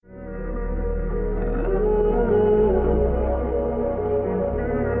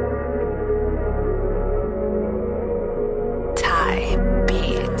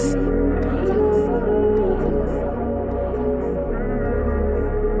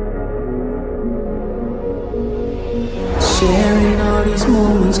all these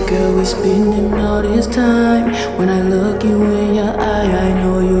moments, girl, we spending all this time. When I look you in your eye, I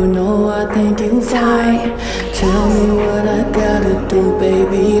know I think you fine. Tell me what I gotta do,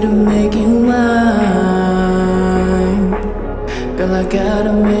 baby, to make you mine. Girl, I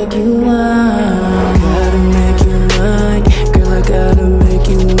gotta make you mine. Gotta make you mine. Girl, I gotta make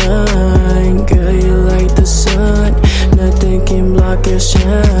you mine. Girl, you like the sun, nothing can block your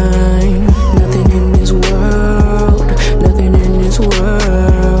shine. Nothing in this world, nothing in this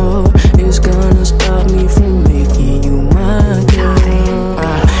world is gonna stop me from making you mine, girl.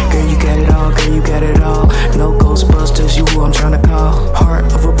 Girl, you got it all, girl, you got it all. No Ghostbusters, you who I'm tryna call.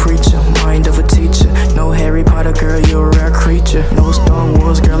 Heart of a preacher, mind of a teacher. No Harry Potter, girl, you're a rare creature. No Star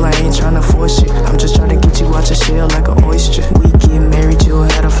Wars, girl, I ain't tryna force you. I'm just tryna get you out your shell like an oyster. We get married, you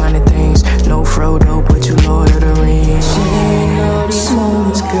had to find the things. No Frodo, but you Lord of the Rings. Sharing all these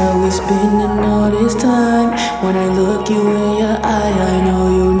moments, girl, we spending all this time. When I look you in your eye, I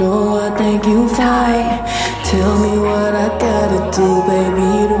know I think you fine. Tell me what I gotta do,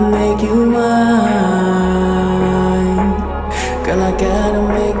 baby, to make you mine. Girl, I gotta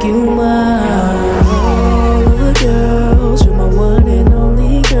make you mine.